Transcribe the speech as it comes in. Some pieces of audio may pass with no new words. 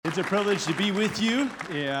It's a privilege to be with you,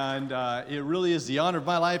 and it really is the honor of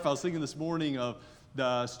my life. I was thinking this morning of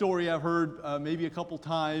the story I've heard maybe a couple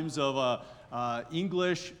times of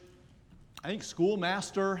English, I think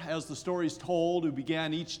schoolmaster, as the story's told, who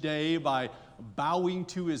began each day by bowing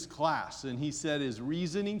to his class. And he said his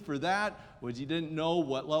reasoning for that was he didn't know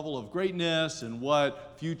what level of greatness and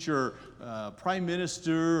what future prime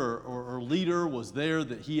minister or leader was there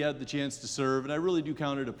that he had the chance to serve. And I really do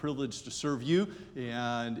count it a privilege to serve you.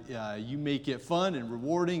 And you make it fun and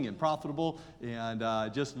rewarding and profitable. And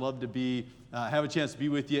just love to have a chance to be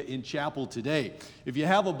with you in chapel today. If you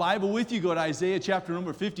have a Bible with you, go to Isaiah chapter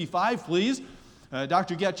number 55, please.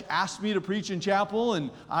 Dr. Getch asked me to preach in chapel, and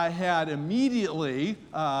I had immediately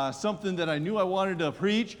something that I knew I wanted to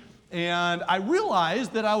preach, and I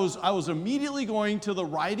realized that I was immediately going to the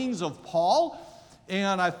writings of Paul,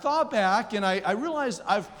 and I thought back, and I realized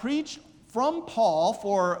I've preached from Paul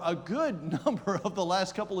for a good number of the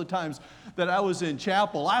last couple of times that I was in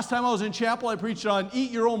chapel. Last time I was in chapel, I preached on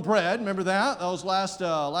Eat Your Own Bread. Remember that? That was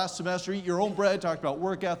last semester, Eat Your Own Bread, talked about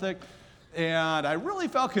work ethic. And I really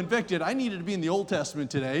felt convicted. I needed to be in the Old Testament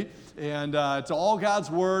today. And it's all God's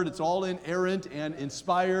Word. It's all inerrant and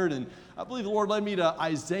inspired. And I believe the Lord led me to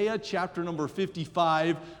Isaiah chapter number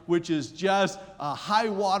 55, which is just a high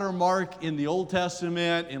water mark in the Old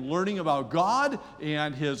Testament in learning about God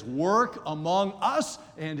and His work among us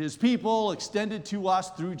and His people extended to us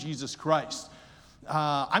through Jesus Christ.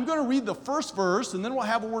 I'm going to read the first verse, and then we'll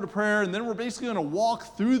have a word of prayer, and then we're basically going to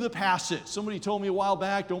walk through the passage. Somebody told me a while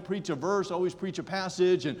back, don't preach a verse, always preach a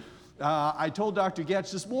passage. And I told Dr.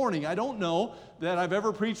 Getch this morning, I don't know that I've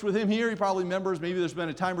ever preached with him here. He probably remembers, maybe there's been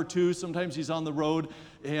a time or two. Sometimes he's on the road.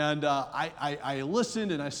 And I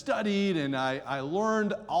listened and I studied and I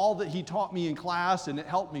learned all that he taught me in class, and it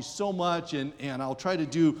helped me so much. And I'll try to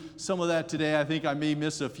do some of that today. I think I may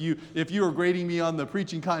miss a few. If you were grading me on the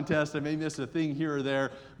preaching contest, I may miss a thing here or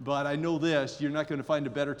there. But I know this, you're not going to find a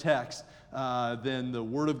better text than the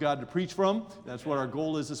Word of God to preach from. That's what our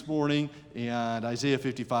goal is this morning, and Isaiah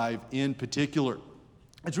 55 in particular.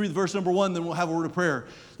 Let's read verse number 1, then we'll have a word of prayer.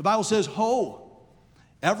 The Bible says, Ho,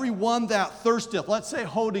 everyone that thirsteth. Let's say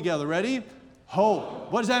ho together. Ready? Ho.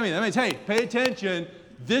 What does that mean? That means, hey, pay attention.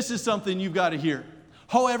 This is something you've got to hear.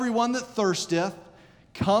 Ho, everyone that thirsteth,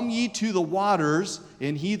 come ye to the waters,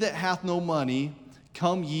 and he that hath no money,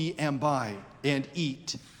 come ye and buy and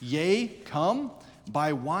eat. Yea, come,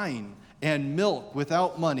 buy wine and milk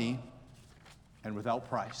without money and without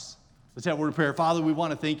price. Let's have a word of prayer. Father, we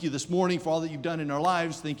want to thank you this morning for all that you've done in our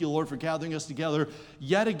lives. Thank you, Lord, for gathering us together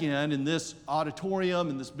yet again in this auditorium,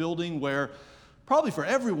 in this building where probably for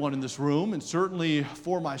everyone in this room, and certainly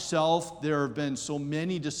for myself, there have been so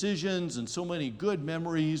many decisions and so many good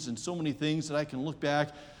memories and so many things that I can look back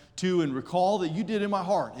to and recall that you did in my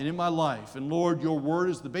heart and in my life. And Lord, your word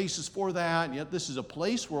is the basis for that, and yet this is a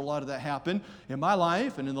place where a lot of that happened in my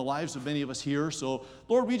life and in the lives of many of us here. So,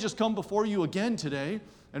 Lord, we just come before you again today,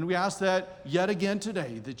 and we ask that yet again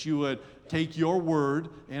today that you would take your word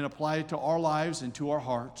and apply it to our lives and to our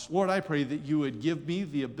hearts. Lord, I pray that you would give me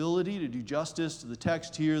the ability to do justice to the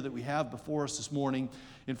text here that we have before us this morning.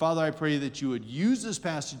 And Father, I pray that you would use this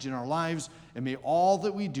passage in our lives, and may all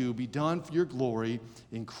that we do be done for your glory.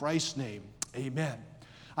 In Christ's name, amen.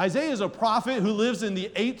 Isaiah is a prophet who lives in the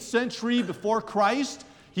 8th century before Christ.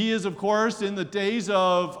 He is, of course, in the days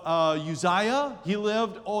of Uzziah. He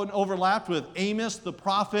lived and overlapped with Amos the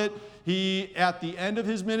prophet. He, at the end of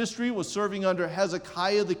his ministry, was serving under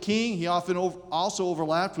Hezekiah the king. He often also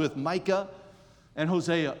overlapped with Micah and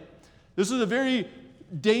Hosea. This is a very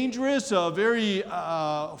dangerous, very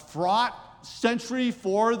fraught century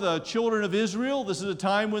for the children of Israel. This is a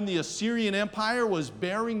time when the Assyrian Empire was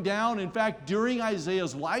bearing down. In fact, during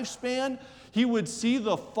Isaiah's lifespan, he would see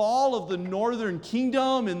the fall of the northern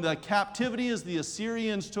kingdom and the captivity as the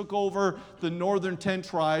Assyrians took over the northern 10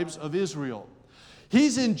 tribes of Israel.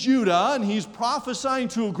 He's in Judah, and he's prophesying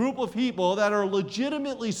to a group of people that are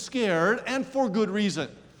legitimately scared, and for good reason.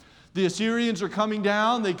 The Assyrians are coming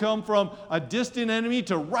down. They come from a distant enemy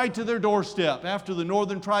to right to their doorstep. After the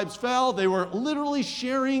northern tribes fell, they were literally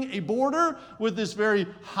sharing a border with this very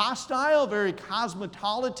hostile, very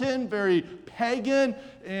cosmopolitan, very pagan,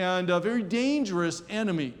 and very dangerous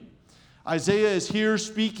enemy. Isaiah is here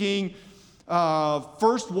speaking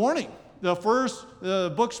first warning. The first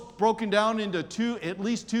book's broken down into at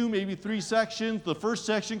least two, maybe three sections. The first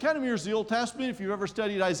section kind of mirrors the Old Testament. If you've ever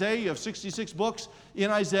studied Isaiah, you have 66 books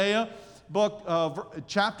in Isaiah.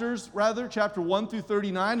 Chapter 1 through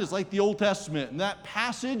 39 is like the Old Testament. And that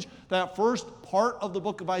passage, that first part of the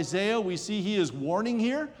book of Isaiah, we see he is warning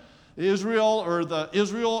here. Israel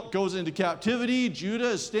goes into captivity. Judah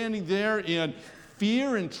is standing there in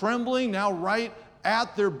fear and trembling. Now right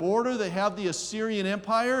at their border, they have the Assyrian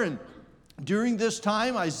Empire. And during this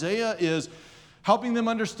time, Isaiah is helping them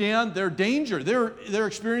understand their danger. They're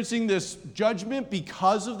experiencing this judgment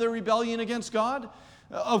because of their rebellion against God.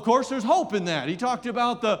 Of course, there's hope in that. He talked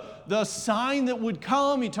about the sign that would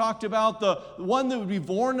come. He talked about the one that would be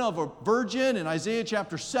born of a virgin in Isaiah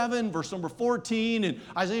chapter 7, verse number 14, and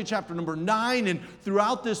Isaiah chapter number 9. And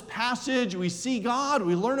throughout this passage, we see God,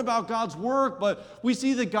 we learn about God's work, but we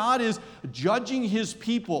see that God is judging his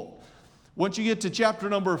people. Once you get to chapter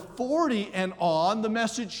number 40 and on, the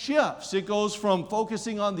message shifts. It goes from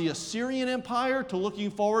focusing on the Assyrian Empire to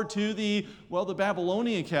looking forward to the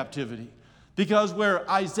Babylonian captivity. Because where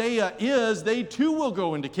Isaiah is, they too will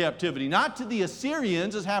go into captivity. Not to the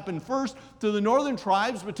Assyrians, as happened first to the northern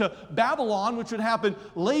tribes, but to Babylon, which would happen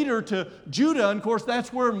later to Judah. And of course,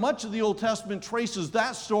 that's where much of the Old Testament traces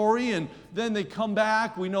that story. And then they come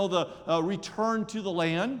back. We know the return to the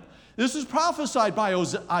land. This is prophesied by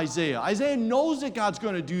Isaiah. Isaiah knows that God's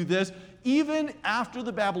going to do this even after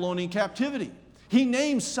the Babylonian captivity. He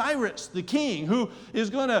names Cyrus, the king, who is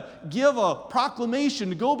going to give a proclamation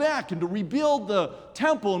to go back and to rebuild the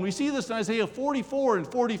temple. And we see this in Isaiah 44 and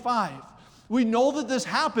 45. We know that this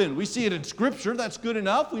happened. We see it in Scripture. That's good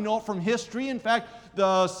enough. We know it from history. In fact,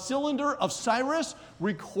 the cylinder of Cyrus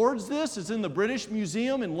records this. It's in the British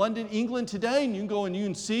Museum in London, England today. And you can go and you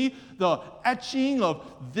can see the etching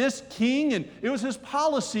of this king. And it was his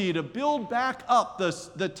policy to build back up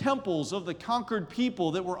the temples of the conquered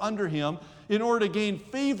people that were under him in order to gain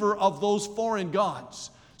favor of those foreign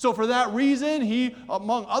gods. So for that reason, he,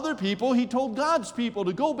 among other people, he told God's people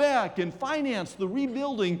to go back and finance the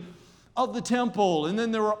rebuilding of the temple. And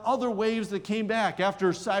then there were other waves that came back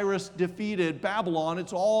after Cyrus defeated Babylon.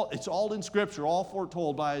 It's all in Scripture, all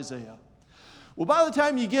foretold by Isaiah. Well, by the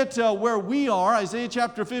time you get to where we are, Isaiah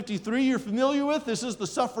chapter 53, you're familiar with. This is the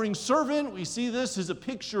suffering servant. We see this as a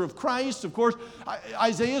picture of Christ. Of course,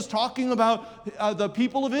 Isaiah is talking about the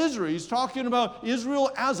people of Israel. He's talking about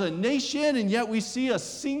Israel as a nation, and yet we see a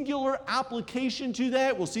singular application to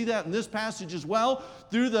that. We'll see that in this passage as well,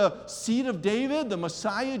 through the seed of David, the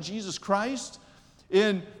Messiah, Jesus Christ.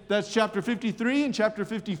 That's chapter 53. In chapter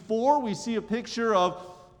 54, we see a picture of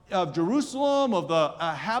Jerusalem, of the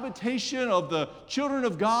habitation of the children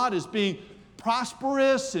of God as being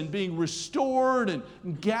prosperous and being restored and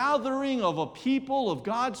gathering of a people, of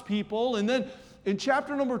God's people. And then in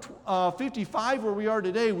chapter number 55, where we are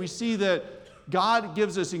today, we see that God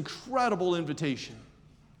gives us incredible invitation.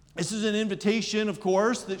 This is an invitation, of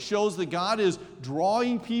course, that shows that God is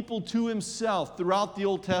drawing people to himself throughout the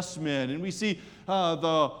Old Testament. And we see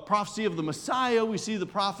the prophecy of the Messiah. We see the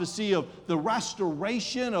prophecy of the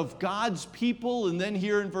restoration of God's people. And then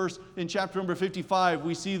here in chapter number 55,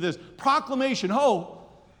 we see this proclamation,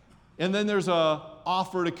 hope. And then there's an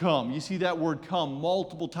offer to come. You see that word come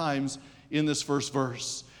multiple times in this first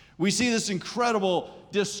verse. We see this incredible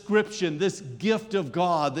description, this gift of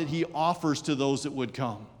God that he offers to those that would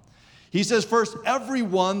come. He says, first,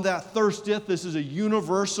 everyone that thirsteth, this is a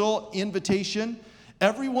universal invitation.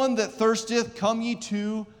 Everyone that thirsteth, come ye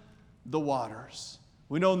to the waters.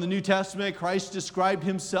 We know in the New Testament, Christ described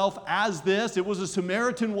himself as this. It was a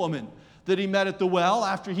Samaritan woman that he met at the well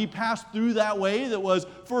after he passed through that way that was,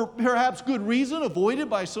 for perhaps good reason, avoided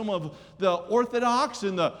by some of the Orthodox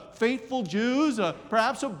and the faithful Jews,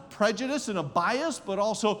 perhaps a prejudice and a bias, but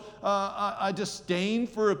also a disdain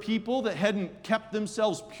for a people that hadn't kept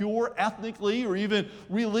themselves pure ethnically or even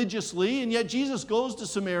religiously. And yet Jesus goes to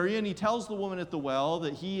Samaria and he tells the woman at the well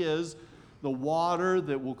that he is the water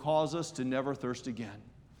that will cause us to never thirst again.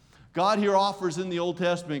 God here offers in the Old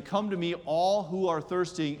Testament, come to me all who are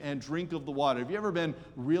thirsting and drink of the water. Have you ever been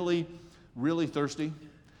really, really thirsty?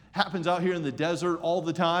 Happens out here in the desert all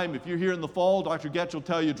the time. If you're here in the fall, Dr. Getch will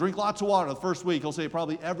tell you, drink lots of water the first week. He'll say it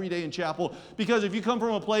probably every day in chapel. Because if you come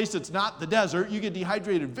from a place that's not the desert, you get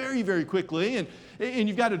dehydrated very, very quickly. And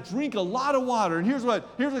you've got to drink a lot of water. And here's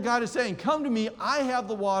what God is saying. Come to me. I have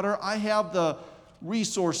the water. I have the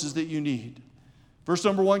resources that you need. Verse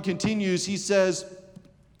number 1 continues. He says,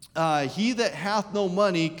 he that hath no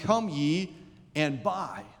money, come ye and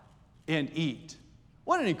buy and eat.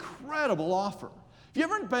 What an incredible offer. Have you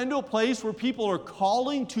ever been to a place where people are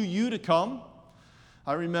calling to you to come?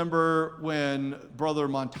 I remember when Brother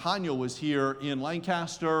Montano was here in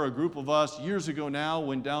Lancaster, a group of us years ago now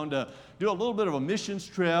went down to do a little bit of a missions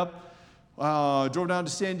trip. Drove down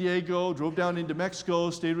to San Diego, drove down into Mexico,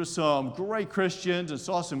 stayed with some great Christians and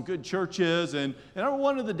saw some good churches. And on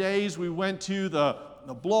one of the days we went to the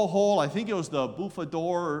blowhole. I think it was the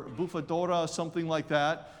Bufadora, something like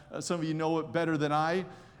that. Some of you know it better than I.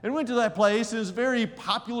 And went to that place. It was a very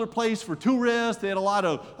popular place for tourists. They had a lot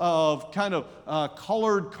of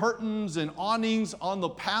colored curtains and awnings on the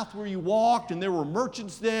path where you walked, and there were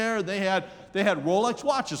merchants there. They had Rolex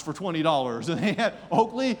watches for $20, and they had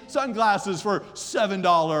Oakley sunglasses for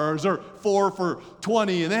 $7 or 4 for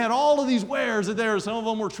 $20, and they had all of these wares there. Some of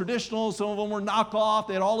them were traditional, some of them were knockoff.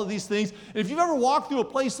 They had all of these things. And if you've ever walked through a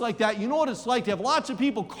place like that, you know what it's like to have lots of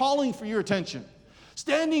people calling for your attention.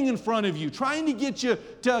 Standing in front of you, trying to get you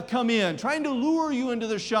to come in, trying to lure you into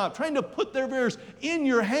their shop, trying to put their wares in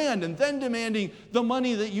your hand and then demanding the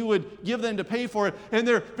money that you would give them to pay for it. And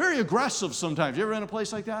they're very aggressive sometimes. You ever been in a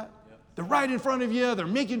place like that? Yep. They're right in front of you. They're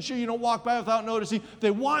making sure you don't walk by without noticing.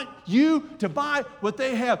 They want you to buy what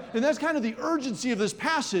they have. And that's kind of the urgency of this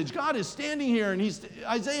passage. God is standing here, and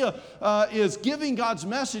Isaiah is giving God's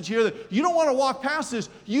message here that you don't want to walk past this.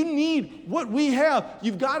 You need what we have.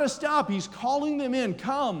 You've got to stop. He's calling them in.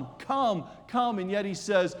 Come, come, come. And yet he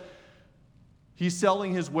says he's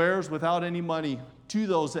selling his wares without any money to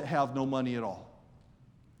those that have no money at all.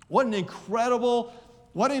 What an incredible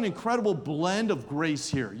blend of grace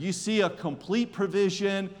here. You see a complete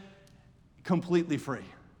provision, completely free.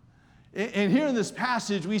 And here in this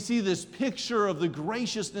passage, we see this picture of the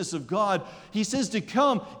graciousness of God. He says to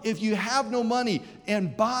come if you have no money,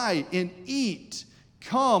 and buy and eat.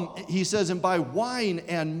 Come, he says, and buy wine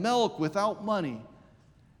and milk without money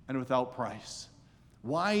and without price.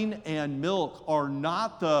 Wine and milk are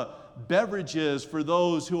not the beverages for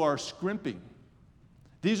those who are scrimping.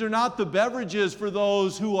 These are not the beverages for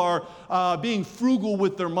those who are being frugal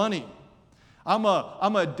with their money. I'm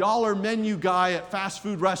a dollar menu guy at fast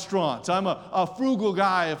food restaurants. I'm a frugal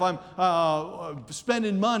guy if I'm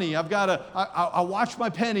spending money. I watch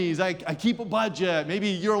my pennies. I keep a budget. Maybe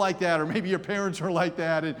you're like that, or maybe your parents are like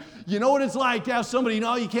that. And you know what it's like to have somebody,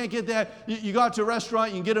 no, you can't get that. You go out to a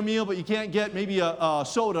restaurant, you can get a meal, but you can't get maybe a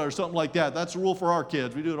soda or something like that. That's the rule for our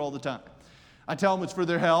kids. We do it all the time. I tell them it's for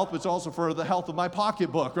their health, but it's also for the health of my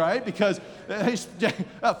pocketbook, right? Because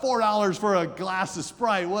 $4 for a glass of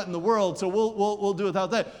Sprite, what in the world? So we'll do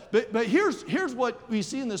without that. But here's what we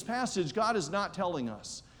see in this passage. God is not telling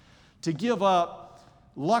us to give up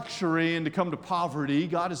luxury and to come to poverty.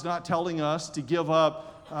 God is not telling us to give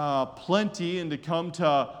up plenty and to come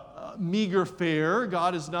to meager fare.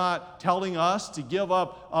 God is not telling us to give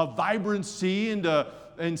up vibrancy and to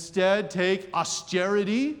instead take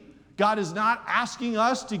austerity. God is not asking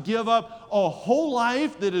us to give up a whole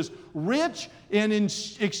life that is rich and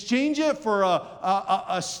exchange it for a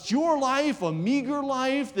austere life, a meager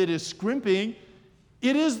life that is scrimping.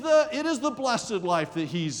 It is the blessed life that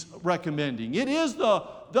he's recommending. It is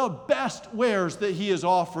the best wares that he is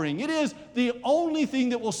offering. It is the only thing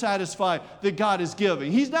that will satisfy that God is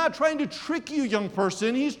giving. He's not trying to trick you, young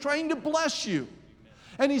person. He's trying to bless you.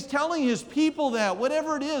 And he's telling his people that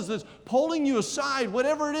whatever it is that's pulling you aside,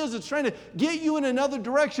 whatever it is that's trying to get you in another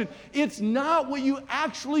direction, it's not what you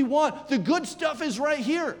actually want. The good stuff is right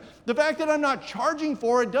here. The fact that I'm not charging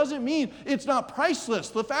for it doesn't mean it's not priceless.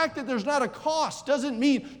 The fact that there's not a cost doesn't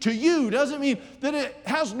mean that it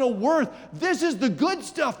has no worth. This is the good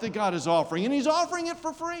stuff that God is offering, and he's offering it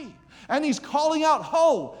for free. And he's calling out,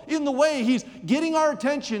 ho, in the way. He's getting our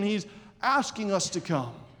attention. He's asking us to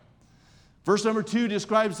come. Verse number 2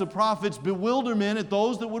 describes the prophet's bewilderment at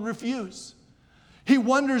those that would refuse. He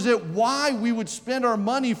wonders at why we would spend our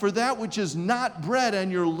money for that which is not bread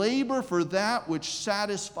and your labor for that which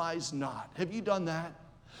satisfies not. Have you done that?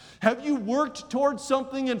 Have you worked towards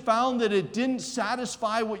something and found that it didn't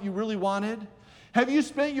satisfy what you really wanted? Have you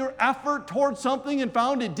spent your effort towards something and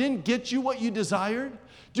found it didn't get you what you desired?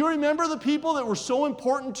 Do you remember the people that were so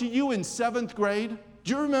important to you in 7th grade?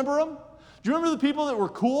 Do you remember them? Do you remember the people that were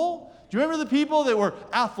cool? Do you remember the people that were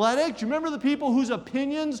athletic? Do you remember the people whose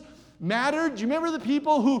opinions mattered? Do you remember the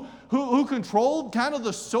people who controlled kind of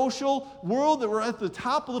the social world, that were at the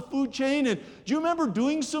top of the food chain? And do you remember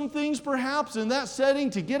doing some things perhaps in that setting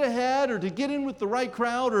to get ahead or to get in with the right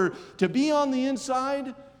crowd or to be on the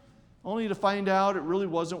inside, only to find out it really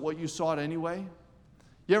wasn't what you sought anyway?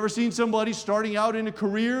 You ever seen somebody starting out in a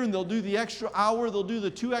career and they'll do the extra hour, they'll do the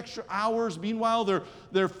 2 extra hours, meanwhile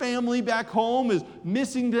their family back home is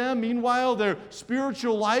missing them, meanwhile their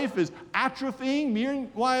spiritual life is atrophying,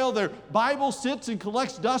 meanwhile their Bible sits and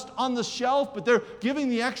collects dust on the shelf, but they're giving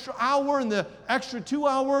the extra hour and the extra 2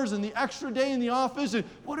 hours and the extra day in the office, and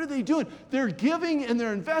what are they doing? They're giving and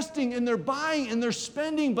they're investing and they're buying and they're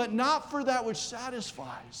spending, but not for that which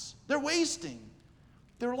satisfies. They're wasting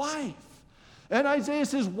their life. And Isaiah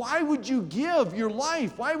says, why would you give your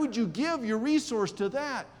life? Why would you give your resource to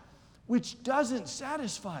that which doesn't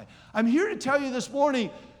satisfy? I'm here to tell you this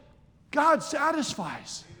morning, God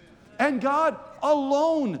satisfies. And God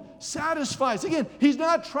alone satisfies. Again, he's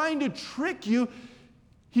not trying to trick you.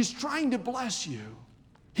 He's trying to bless you.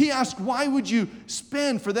 He asked, why would you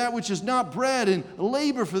spend for that which is not bread and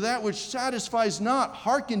labor for that which satisfies not?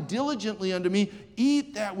 Hearken diligently unto me,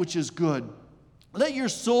 eat that which is good. Let your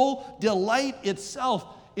soul delight itself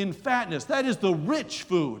in fatness. That is the rich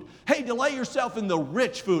food. Hey, delight yourself in the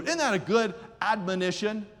rich food. Isn't that a good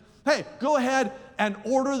admonition? Hey, go ahead and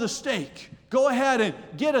order the steak. Go ahead and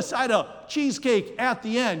get a side of cheesecake at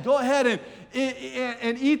the end. Go ahead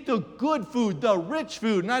and eat the good food, the rich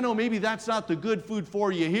food. And I know maybe that's not the good food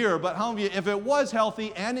for you here, but how many of you, if it was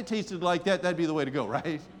healthy and it tasted like that, that'd be the way to go,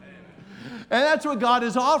 right? And that's what God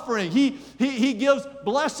is offering. He gives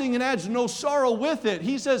blessing and adds no sorrow with it.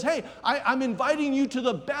 He says, hey, I'm inviting you to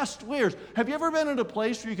the best wares. Have you ever been in a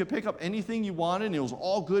place where you could pick up anything you wanted and it was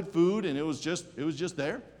all good food and it was just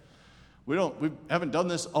there? We haven't done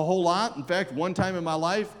this a whole lot. In fact, one time in my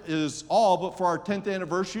life is all, but for our 10th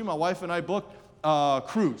anniversary, my wife and I booked a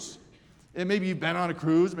cruise. And maybe you've been on a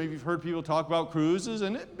cruise. Maybe you've heard people talk about cruises.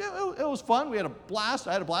 And it was fun. We had a blast.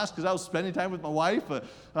 I had a blast because I was spending time with my wife. That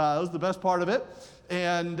was the best part of it.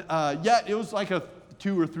 And yet it was like a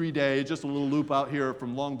 2 or 3 day, just a little loop out here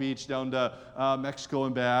from Long Beach down to Mexico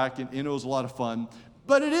and back. And it was a lot of fun.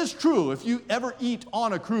 But it is true. If you ever eat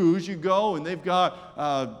on a cruise, you go and they've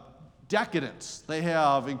got decadence. They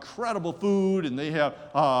have incredible food, and they have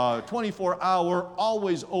 24-hour,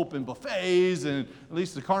 always open buffets, and at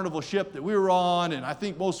least the Carnival ship that we were on, and I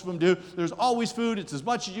think most of them do. There's always food. It's as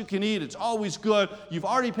much as you can eat. It's always good. You've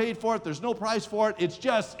already paid for it. There's no price for it. It's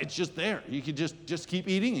just there. You can just keep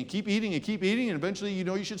eating and keep eating and keep eating, and eventually you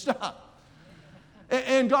know you should stop.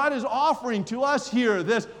 And God is offering to us here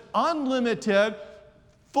this unlimited,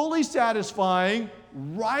 fully satisfying,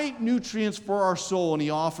 right nutrients for our soul, and he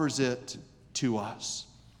offers it to us.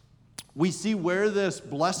 We see where this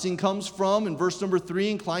blessing comes from in verse number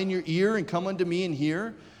 3. Incline your ear and come unto me and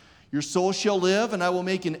hear. Your soul shall live, and I will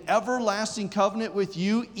make an everlasting covenant with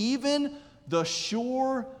you, even the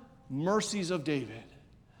sure mercies of David.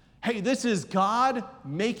 Hey, this is God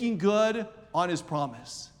making good on his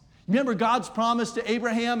promise. Remember God's promise to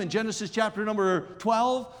Abraham in Genesis chapter number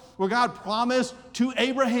 12? Where God promised to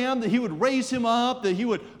Abraham that he would raise him up, that he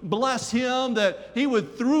would bless him, that he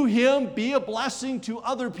would through him be a blessing to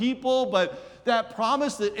other people. But that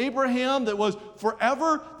promise that Abraham, that was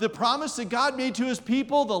forever, the promise that God made to his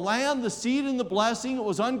people, the land, the seed, and the blessing, it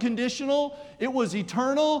was unconditional, it was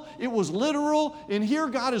eternal, it was literal. And here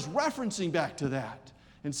God is referencing back to that.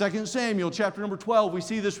 In 2 Samuel chapter number 12, we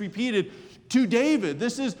see this repeated to David.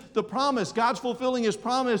 This is the promise. God's fulfilling his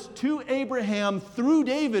promise to Abraham through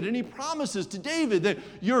David. And he promises to David that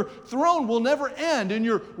your throne will never end and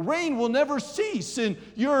your reign will never cease. And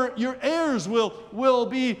your heirs will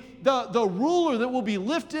be the ruler that will be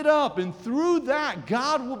lifted up. And through that,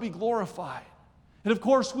 God will be glorified. And of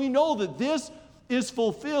course, we know that this is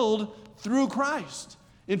fulfilled through Christ.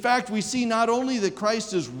 In fact, we see not only that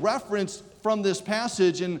Christ is referenced from this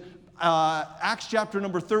passage in Acts chapter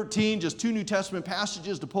number 13, just 2 New Testament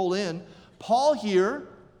passages to pull in. Paul here,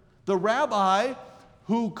 the rabbi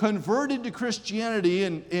who converted to Christianity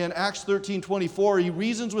in Acts 13:24, he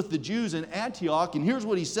reasons with the Jews in Antioch, and here's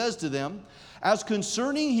what he says to them. As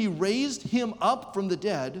concerning he raised him up from the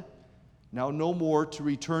dead, now no more to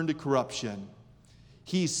return to corruption.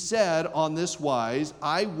 He said on this wise,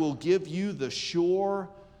 I will give you the sure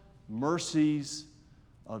mercies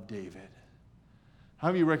of David. How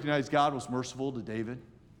many of you recognize God was merciful to David?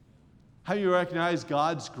 How many of you recognize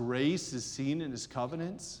God's grace is seen in his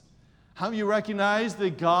covenants? How many of you recognize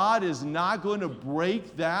that God is not going to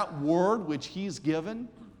break that word which he's given?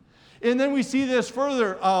 And then we see this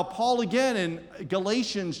further. Paul again in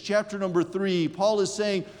Galatians chapter number 3, Paul is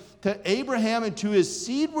saying, to Abraham and to his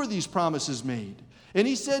seed were these promises made. And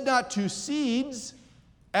he said not to seeds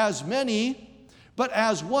as many, but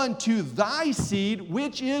as one, to thy seed,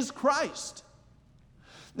 which is Christ.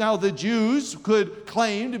 Now, the Jews could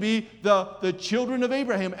claim to be the children of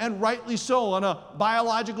Abraham, and rightly so in a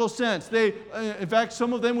biological sense. In fact,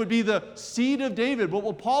 some of them would be the seed of David. But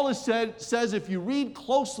what Paul has says, if you read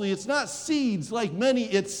closely, it's not seeds like many,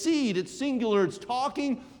 it's seed, it's singular, it's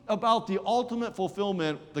talking about the ultimate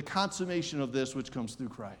fulfillment, the consummation of this which comes through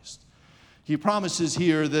Christ. He promises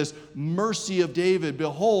here this mercy of David.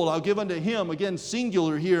 Behold, I'll give unto him, again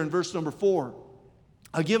singular here in verse number 4.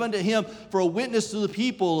 I'll give unto him for a witness to the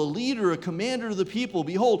people, a leader, a commander of the people.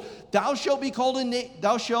 Behold, thou shalt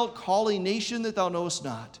call a nation that thou knowest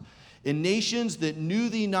not. And nations that knew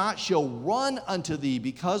thee not shall run unto thee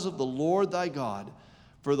because of the Lord thy God.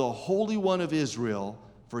 For the Holy One of Israel,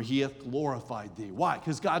 for he hath glorified thee. Why?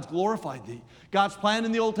 Because God's glorified thee. God's plan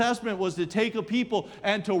in the Old Testament was to take a people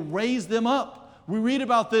and to raise them up. We read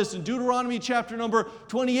about this in Deuteronomy chapter number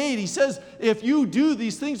 28. He says, if you do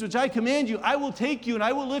these things which I command you, I will take you and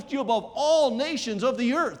I will lift you above all nations of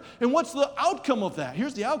the earth. And what's the outcome of that?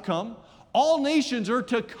 Here's the outcome. All nations are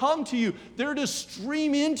to come to you. They're to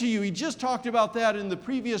stream into you. He just talked about that in the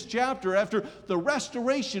previous chapter after the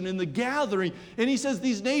restoration and the gathering. And he says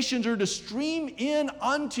these nations are to stream in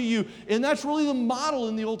unto you. And that's really the model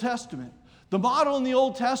in the Old Testament. The model in the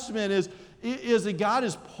Old Testament is that God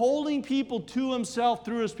is pulling people to himself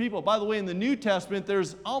through his people. By the way, in the New Testament,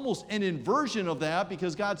 there's almost an inversion of that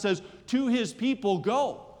because God says, to his people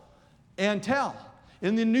go and tell.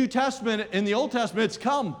 In the New Testament, in the Old Testament, it's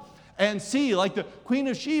come and see, like the Queen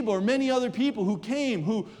of Sheba or many other people who came,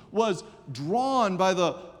 who was drawn by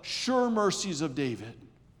the sure mercies of David.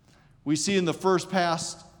 We see in the first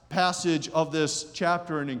passage of this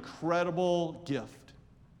chapter an incredible gift.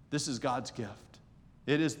 This is God's gift.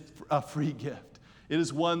 It is a free gift. It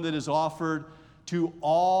is one that is offered to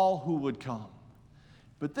all who would come.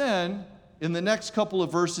 But then, in the next couple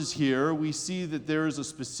of verses here, we see that there is a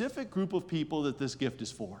specific group of people that this gift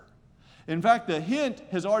is for. In fact, the hint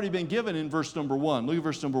has already been given in verse number 1. Look at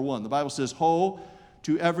verse number 1. The Bible says, ho,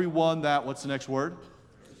 to everyone that, what's the next word?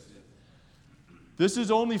 This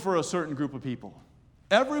is only for a certain group of people.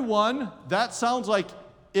 Everyone, that sounds like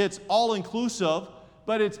it's all-inclusive,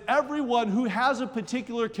 but it's everyone who has a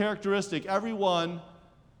particular characteristic, everyone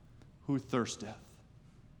who thirsteth.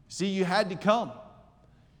 See, you had to come.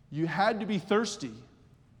 You had to be thirsty.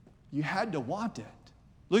 You had to want it.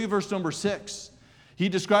 Look at verse number 6. He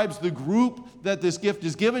describes the group that this gift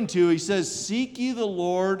is given to. He says, seek ye the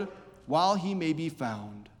Lord while he may be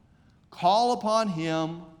found. Call upon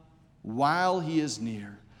him while he is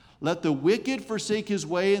near. Let the wicked forsake his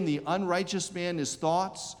way and the unrighteous man his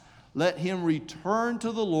thoughts. Let him return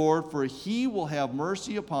to the Lord, for he will have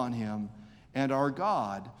mercy upon him, and our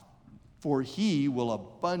God, for he will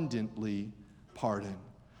abundantly pardon.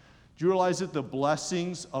 Do you realize that the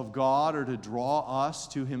blessings of God are to draw us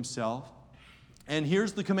to himself? And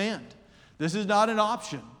here's the command. This is not an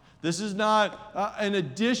option. This is not an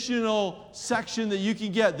additional section that you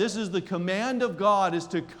can get. This is the command of God, is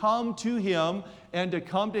to come to him and to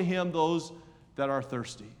come to him those that are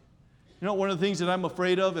thirsty. You know, one of the things that I'm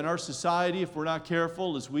afraid of in our society, if we're not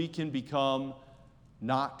careful, is we can become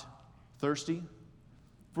not thirsty.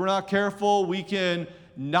 If we're not careful, we can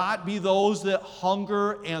not be those that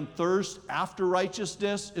hunger and thirst after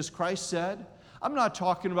righteousness, as Christ said. I'm not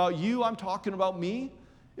talking about you, I'm talking about me.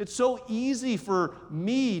 It's so easy for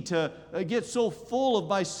me to get so full of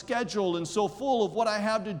my schedule and so full of what I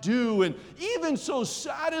have to do and even so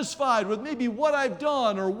satisfied with maybe what I've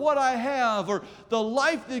done or what I have or the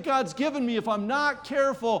life that God's given me. If I'm not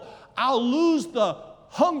careful, I'll lose the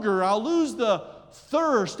hunger, I'll lose the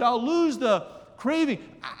thirst, I'll lose the craving.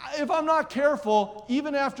 If I'm not careful,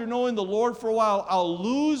 even after knowing the Lord for a while, I'll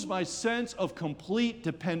lose my sense of complete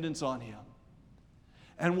dependence on him.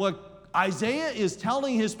 And what Isaiah is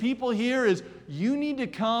telling his people here is you need to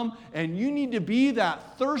come and you need to be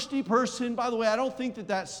that thirsty person. By the way, I don't think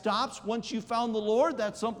that stops once you found the Lord.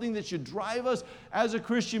 That's something that should drive us as a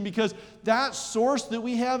Christian, because that source that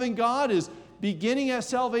we have in God is beginning at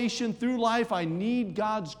salvation through life. I need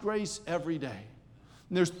God's grace every day.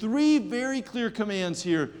 And there's 3 very clear commands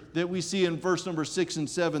here that we see in verse number 6 and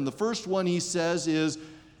 7. The first one he says is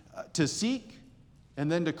to seek,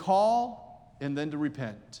 and then to call, and then to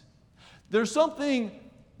repent. There's something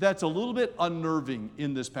that's a little bit unnerving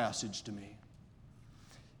in this passage to me.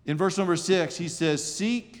 In verse number 6, he says,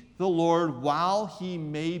 seek the Lord while he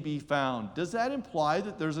may be found. Does that imply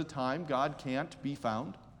that there's a time God can't be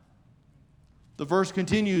found? The verse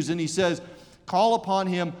continues and he says, call upon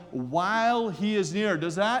him while he is near.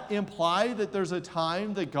 Does that imply that there's a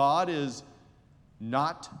time that God is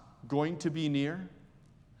not going to be near?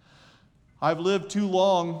 I've lived too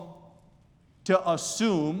long to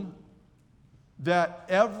assume that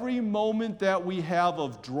every moment that we have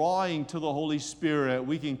of drawing to the Holy Spirit,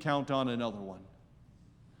 we can count on another one.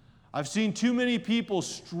 I've seen too many people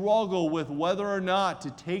struggle with whether or not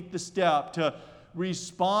to take the step, to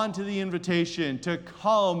respond to the invitation, to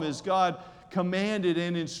come as God commanded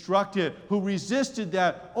and instructed, who resisted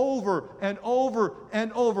that over and over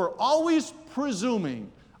and over, always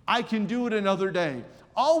presuming I can do it another day,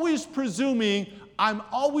 always presuming I'm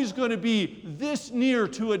always going to be this near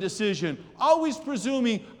to a decision, always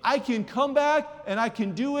presuming I can come back and I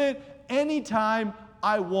can do it anytime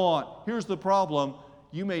I want. Here's the problem.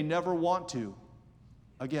 You may never want to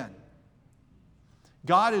again.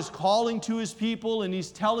 God is calling to his people, and he's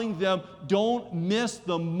telling them, don't miss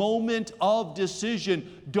the moment of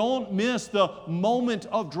decision. Don't miss the moment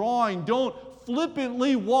of drawing. Don't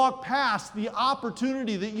flippantly walk past the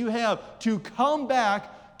opportunity that you have to come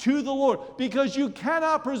back to the Lord, because you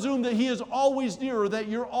cannot presume that he is always near, or that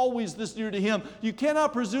you're always this near to him. You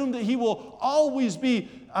cannot presume that he will always be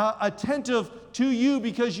attentive to you,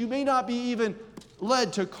 because you may not be even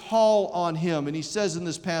led to call on him. And he says in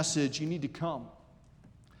this passage, you need to come.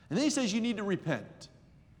 And then he says you need to repent.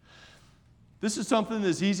 This is something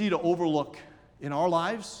that's easy to overlook in our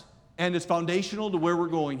lives, and it's foundational to where we're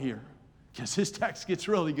going here. Because this text gets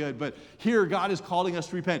really good, but here God is calling us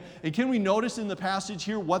to repent. And can we notice in the passage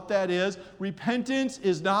here what that is? Repentance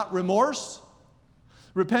is not remorse.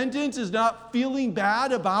 Repentance is not feeling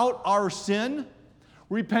bad about our sin.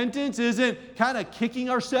 Repentance isn't kind of kicking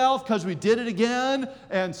ourselves because we did it again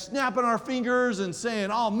and snapping our fingers and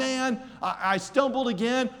saying, oh man, I stumbled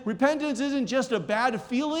again. Repentance isn't just a bad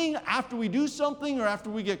feeling after we do something or after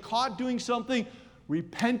we get caught doing something.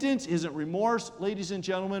 Repentance isn't remorse, ladies and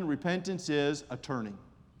gentlemen. Repentance is a turning.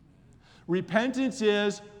 Repentance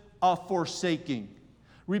is a forsaking.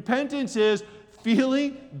 Repentance is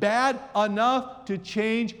feeling bad enough to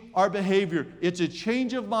change our behavior. It's a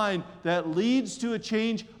change of mind that leads to a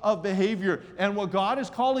change of behavior. And what God is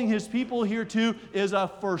calling his people here to is a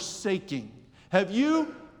forsaking. Have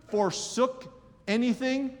you forsook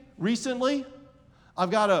anything recently? I've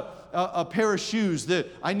got a pair of shoes that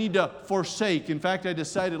I need to forsake. In fact, I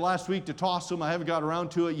decided last week to toss them. I haven't got around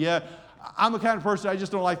to it yet. I'm the kind of person, I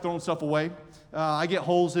just don't like throwing stuff away. I get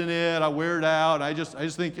holes in it. I wear it out. I just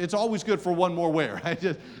think it's always good for one more wear.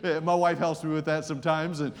 My wife helps me with that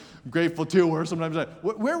sometimes, and I'm grateful to her. Sometimes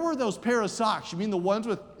where were those pair of socks? You mean the ones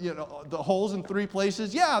with the holes in 3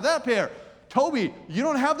 places? Yeah, that pair. Tobi, you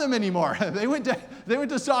don't have them anymore. They went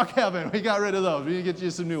to sock heaven. We got rid of those. We need to get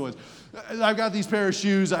you some new ones. I've got these pair of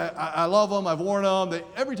shoes. I love them. I've worn them.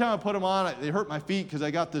 Every time I put them on, they hurt my feet because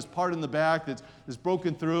I got this part in the back that's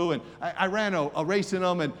broken through. And I ran a race in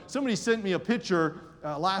them, and somebody sent me a picture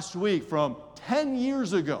last week from 10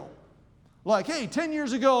 years ago. Like, hey, 10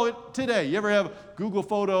 years ago today. You ever have Google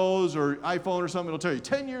Photos or iPhone or something? It'll tell you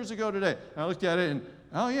 10 years ago today. And I looked at it and,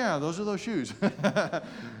 oh yeah, those are those shoes.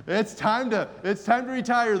 It's time to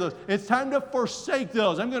retire those. It's time to forsake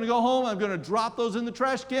those. I'm going to go home. I'm going to drop those in the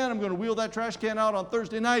trash can. I'm going to wheel that trash can out on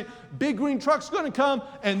Thursday night. Big green truck's going to come,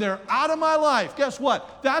 and they're out of my life. Guess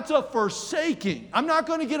what? That's a forsaking. I'm not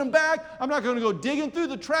going to get them back. I'm not going to go digging through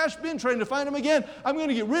the trash bin trying to find them again. I'm going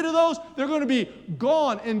to get rid of those. They're going to be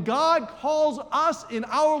gone. And God calls us in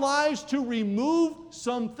our lives to remove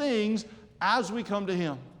some things as we come to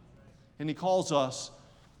him. And he calls us,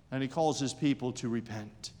 and he calls his people to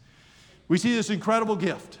repent. We see this incredible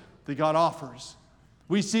gift that God offers.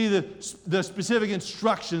 We see the specific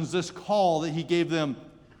instructions, this call that he gave them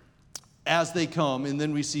as they come. And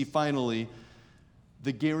then we see finally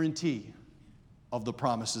the guarantee of the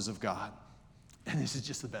promises of God. And this is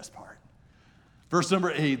just the best part. Verse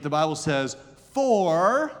number 8, the Bible says,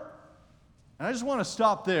 for, and I just want to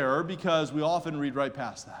stop there because we often read right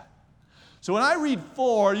past that. So when I read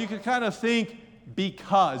for, you can kind of think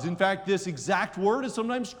because. In fact, this exact word is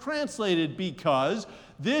sometimes translated because.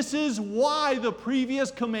 This is why the previous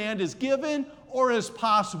command is given, or as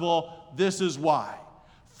possible, this is why.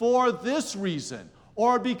 For this reason,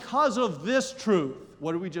 or because of this truth.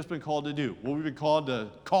 What have we just been called to do? Well, we've been called to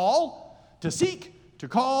call, to seek, to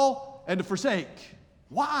call, and to forsake.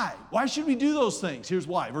 Why? Why should we do those things? Here's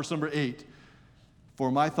why. Verse number 8.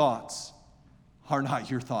 For my thoughts are not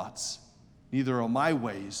your thoughts. Neither are my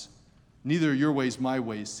ways, neither are your ways my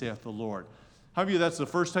ways, saith the Lord. How many of you, that's the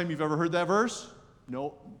first time you've ever heard that verse?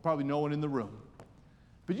 No, probably no one in the room.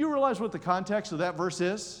 But you realize what the context of that verse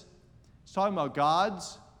is? It's talking about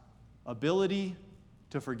God's ability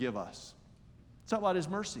to forgive us. It's talking about his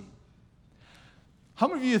mercy. How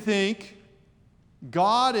many of you think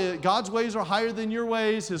God's ways are higher than your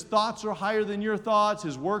ways, his thoughts are higher than your thoughts,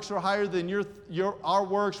 his works are higher than our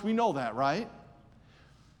works? We know that, right?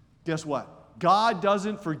 Guess what? God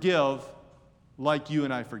doesn't forgive like you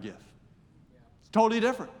and I forgive. It's totally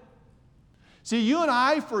different. See, you and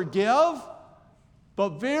I forgive, but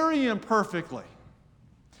very imperfectly.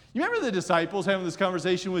 You remember the disciples having this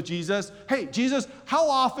conversation with Jesus? Hey, Jesus, how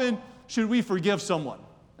often should we forgive someone?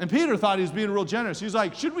 And Peter thought he was being real generous. He was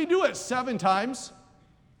like, should we do it 7 times?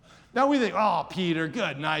 Now we think, oh, Peter,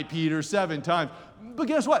 good night, Peter, 7 times. But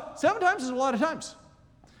guess what? 7 times is a lot of times.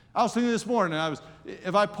 I was thinking this morning,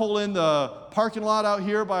 if I pull in the parking lot out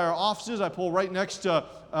here by our offices, I pull right next to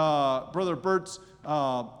Brother Bert's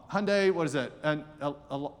Hyundai, what is that? And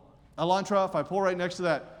Elantra. If I pull right next to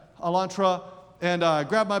that Elantra, and I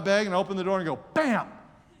grab my bag and I open the door and go, bam!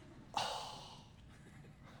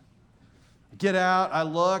 Get out, I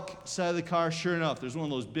look, side of the car, sure enough, there's one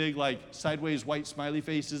of those big, like, sideways white smiley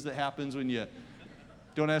faces that happens when you,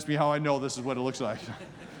 don't ask me how I know this is what it looks like.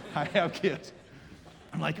 I have kids.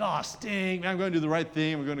 I'm like, oh, stink, man, I'm going to do the right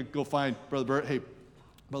thing. We're going to go find Brother Bert. Hey,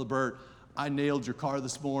 Brother Bert, I nailed your car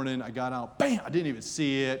this morning. I got out, bam, I didn't even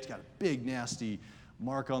see it. It's got a big, nasty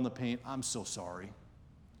mark on the paint. I'm so sorry.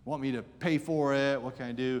 Want me to pay for it? What can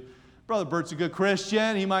I do? Brother Bert's a good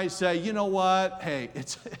Christian. He might say, you know what? Hey,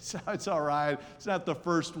 it's all right. It's not the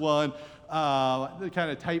first one. The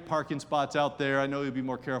kind of tight parking spots out there. I know you'll be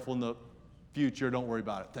more careful in the future. Don't worry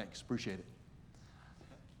about it. Thanks. Appreciate it.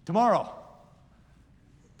 Tomorrow,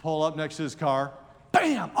 pull up next to his car.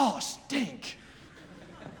 Bam! Oh, stink.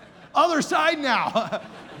 Other side now.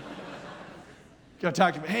 Got to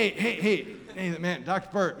talk to him. Hey, man, Dr.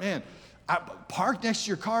 Bert, man, I parked next to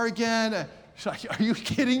your car again. Are you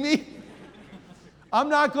kidding me? I'm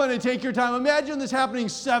not going to take your time. Imagine this happening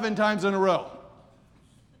 7 times in a row.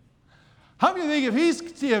 How many think if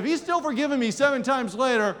he's still forgiving me 7 times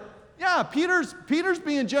later, yeah, Peter's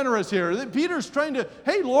being generous here. Peter's trying to,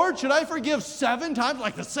 hey, Lord, should I forgive 7 times?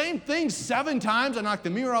 Like the same thing 7 times. I knocked the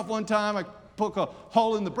mirror off 1 time. I poke a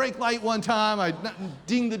hole in the brake light 1 time. I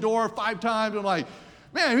dinged the door 5 times. I'm like,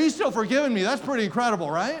 man, he's still forgiving me. That's pretty incredible,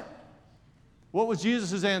 right? What was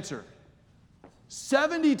Jesus' answer?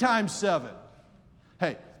 70 times 7.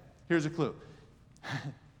 Hey, here's a clue.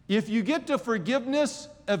 If you get to forgiveness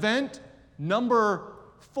event number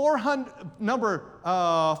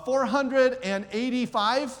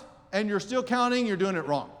 485 and you're still counting, you're doing it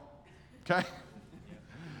wrong. Okay?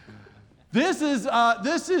 This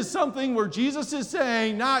is something where Jesus is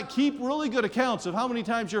saying, not keep really good accounts of how many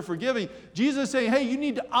times you're forgiving. Jesus is saying, hey, you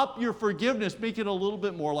need to up your forgiveness, make it a little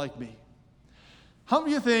bit more like me. How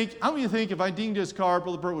many of you think if I dinged his car,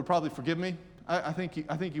 Brother Bert would probably forgive me? I think he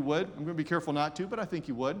would. I'm going to be careful not to, but I think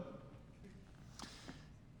he would.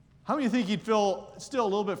 How many of you think he'd feel still a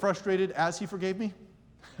little bit frustrated as he forgave me?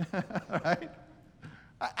 Right?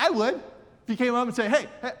 I would. If he came up and said, hey,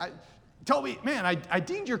 Toby, man, I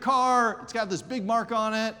dinged your car. It's got this big mark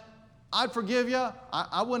on it. I'd forgive you.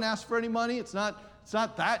 I wouldn't ask for any money. It's not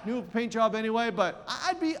that new of a paint job anyway, but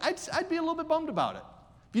I'd be a little bit bummed about it.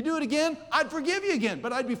 If you do it again, I'd forgive you again,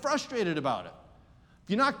 but I'd be frustrated about it. If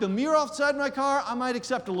you knock the mirror off the side of my car, I might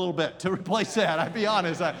accept a little bit to replace that. I'd be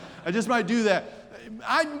honest. I just might do that.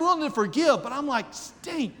 I'm willing to forgive, but I'm like,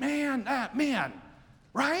 stink, man,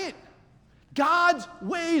 right? God's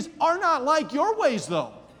ways are not like your ways,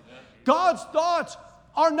 though. God's thoughts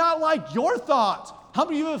are not like your thoughts. How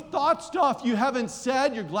many of you have thought stuff you haven't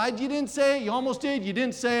said? You're glad you didn't say it. You almost did. You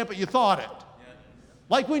didn't say it, but you thought it.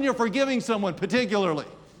 Like when you're forgiving someone particularly.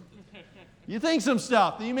 You think some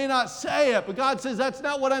stuff that you may not say it, but God says, that's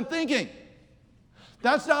not what I'm thinking.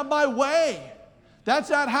 That's not my way. That's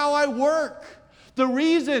not how I work. The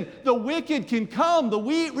reason the wicked can come, the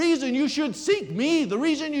reason you should seek me, the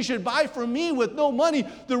reason you should buy from me with no money,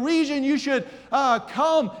 the reason you should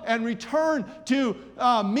come and return to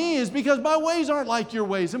me is because my ways aren't like your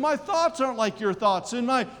ways, and my thoughts aren't like your thoughts, and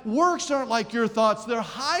my works aren't like your thoughts. They're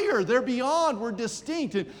higher, they're beyond, we're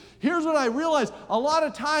distinct. And here's what I realize. A lot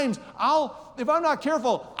of times, if I'm not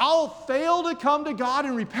careful, I'll fail to come to God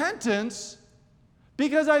in repentance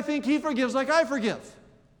because I think He forgives like I forgive.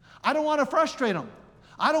 I don't want to frustrate Him.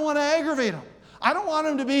 I don't want to aggravate Him. I don't want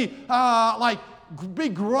Him to be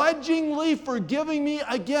begrudgingly forgiving me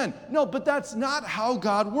again. No, but that's not how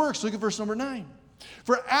God works. Look at verse number 9.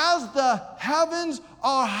 For as the heavens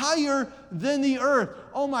are higher than the earth.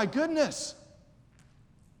 Oh my goodness.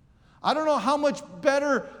 I don't know how much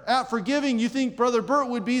better at forgiving you think Brother Bert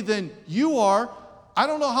would be than you are. I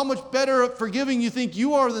don't know how much better at forgiving you think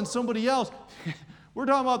you are than somebody else. We're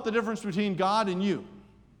talking about the difference between God and you.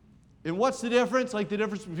 And what's the difference? Like the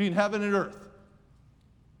difference between heaven and earth.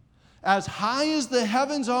 As high as the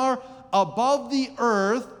heavens are above the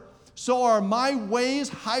earth, so are my ways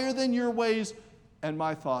higher than your ways, and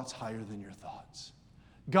my thoughts higher than your thoughts.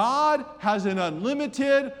 God has an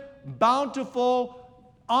unlimited, bountiful,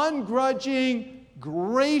 ungrudging,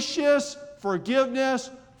 gracious forgiveness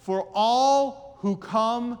for all who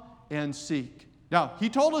come and seek. Now, He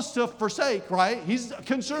told us to forsake, right? He's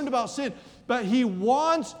concerned about sin, but He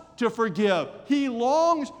wants to forgive. He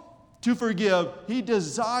longs to forgive. He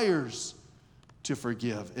desires to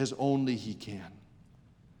forgive as only He can.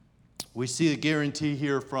 We see a guarantee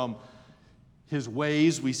here from His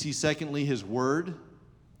ways. We see, secondly, His word.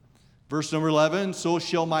 Verse number 11, so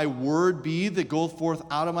shall my word be that goeth forth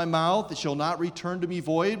out of my mouth. It shall not return to me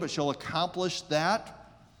void, but shall accomplish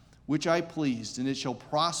that which I pleased, and it shall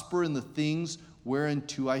prosper in the things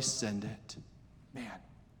whereunto I send it. Man,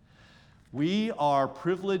 we are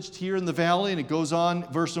privileged here in the valley, and it goes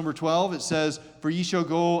on, verse number 12, it says, for ye shall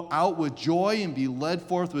go out with joy and be led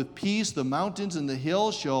forth with peace. The mountains and the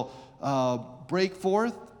hills shall break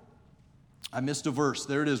forth. I missed a verse.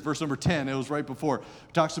 There it is, verse number 10. It was right before.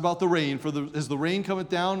 It talks about the rain. As the rain cometh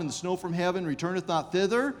down and the snow from heaven returneth not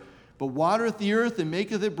thither, but watereth the earth and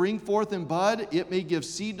maketh it bring forth in bud, it may give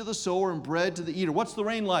seed to the sower and bread to the eater. What's the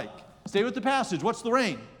rain like? Stay with the passage. What's the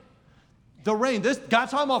rain? The rain.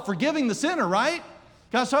 God's talking about forgiving the sinner, right?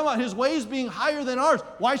 God's talking about his ways being higher than ours.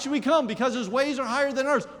 Why should we come? Because his ways are higher than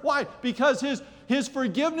ours. Why? Because his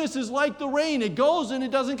forgiveness is like the rain. It goes and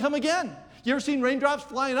it doesn't come again. You ever seen raindrops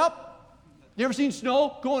flying up? You ever seen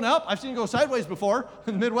snow going up? I've seen it go sideways before.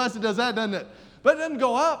 In the Midwest, it does that, doesn't it? But it doesn't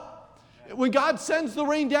go up. When God sends the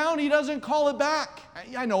rain down, he doesn't call it back.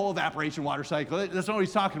 I know evaporation water cycle. That's not what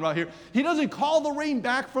he's talking about here. He doesn't call the rain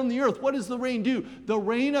back from the earth. What does the rain do? The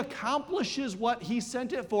rain accomplishes what he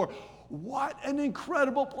sent it for. What an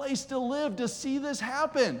incredible place to live to see this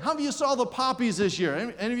happen. How many of you saw the poppies this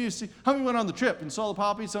year? Any of you how many went on the trip and saw the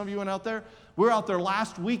poppies? Some of you went out there. We were out there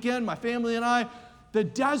last weekend, my family and I. The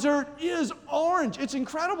desert is orange. It's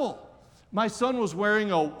incredible. My son was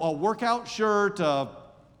wearing a workout shirt,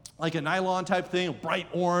 like a nylon type thing, bright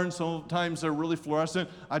orange. Sometimes they're really fluorescent.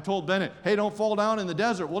 I told Bennett, hey, don't fall down in the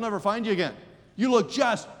desert. We'll never find you again. You look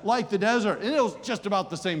just like the desert. And it was just about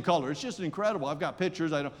the same color. It's just incredible. I've got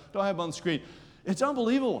pictures. I don't have them on the screen. It's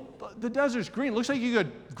unbelievable. The desert's green. It looks like you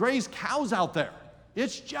could graze cows out there.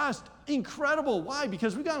 It's just incredible. Why?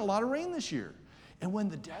 Because we got a lot of rain this year. And when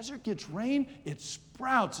the desert gets rain, it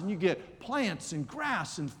sprouts, and you get plants and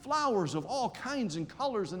grass and flowers of all kinds and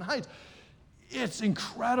colors and heights. It's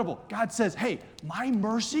incredible. God says, hey, my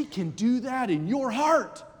mercy can do that in your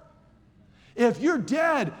heart. If you're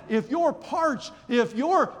dead, if you're parched, if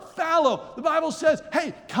you're fallow, the Bible says,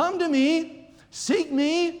 hey, come to me, seek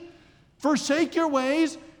me, forsake your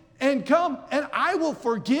ways, and come, and I will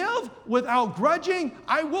forgive without grudging.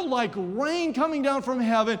 I will, like rain coming down from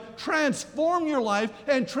heaven, transform your life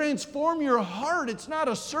and transform your heart. It's not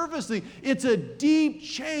a surface thing. It's a deep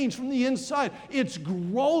change from the inside. It's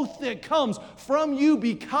growth that comes from you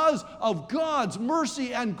because of God's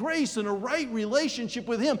mercy and grace and a right relationship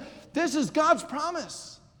with him. This is God's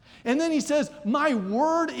promise. And then he says, my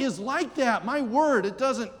word is like that. My word, it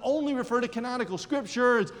doesn't only refer to canonical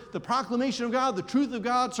scripture. It's the proclamation of God, the truth of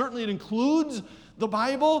God. Certainly it includes the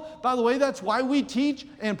Bible. By the way, that's why we teach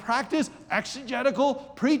and practice exegetical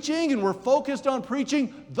preaching, and we're focused on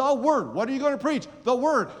preaching the word. What are you going to preach? The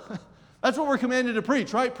word. That's what we're commanded to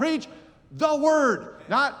preach, right? Preach the word,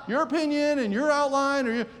 not your opinion and your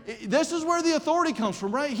outline. This is where the authority comes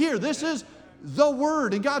from, right here. This is the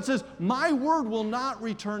word. And God says, my word will not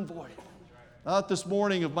return void. I thought this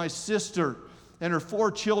morning of my sister and her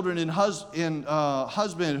 4 children and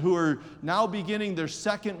husband who are now beginning their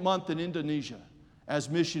 2nd month in Indonesia as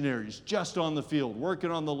missionaries, just on the field,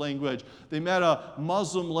 working on the language. They met a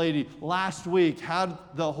Muslim lady last week, had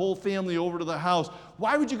the whole family over to the house.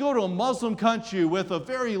 Why would you go to a Muslim country with a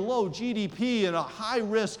very low GDP and a high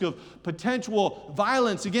risk of potential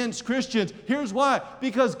violence against Christians? Here's why.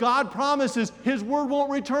 Because God promises his word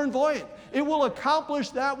won't return void. It will accomplish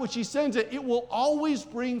that which he sends it. It will always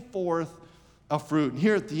bring forth a fruit. And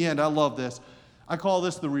here at the end, I love this. I call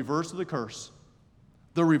this the reverse of the curse.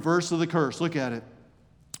 The reverse of the curse. Look at it.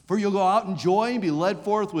 For you'll go out in joy and be led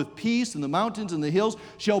forth with peace, and the mountains and the hills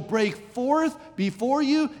shall break forth before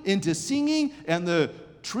you into singing, and the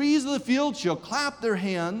trees of the field shall clap their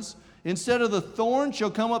hands. Instead of the thorn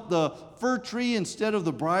shall come up the fir tree, instead of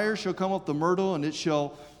the briar shall come up the myrtle, and it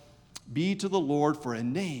shall be to the Lord for a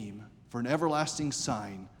name, for an everlasting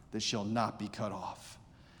sign that shall not be cut off.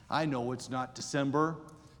 I know it's not December,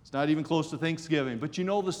 it's not even close to Thanksgiving, but you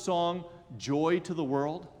know the song, Joy to the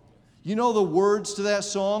World? You know the words to that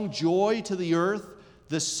song, joy to the earth,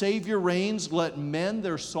 the Savior reigns, let men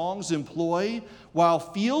their songs employ, while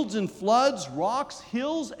fields and floods, rocks,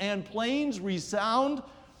 hills, and plains resound,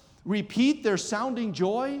 repeat their sounding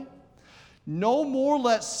joy. No more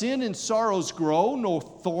let sin and sorrows grow, no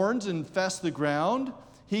thorns infest the ground.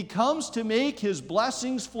 He comes to make his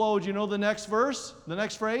blessings flow. Do you know the next verse, the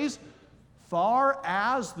next phrase? Far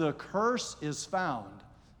as the curse is found.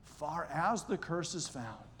 Far as the curse is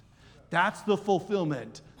found. That's the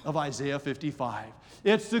fulfillment of Isaiah 55.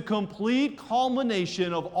 It's the complete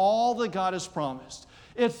culmination of all that God has promised.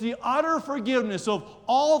 It's the utter forgiveness of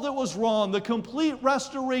all that was wrong, the complete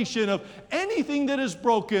restoration of anything that is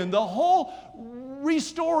broken, the whole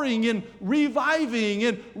restoring and reviving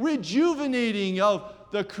and rejuvenating of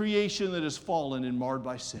the creation that is fallen and marred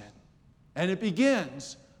by sin. And it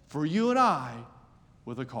begins for you and I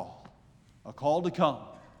with a call to come,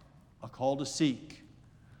 a call to seek,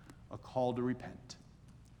 a call to repent,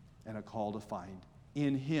 and a call to find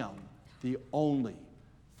in Him the only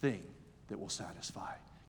thing that will satisfy.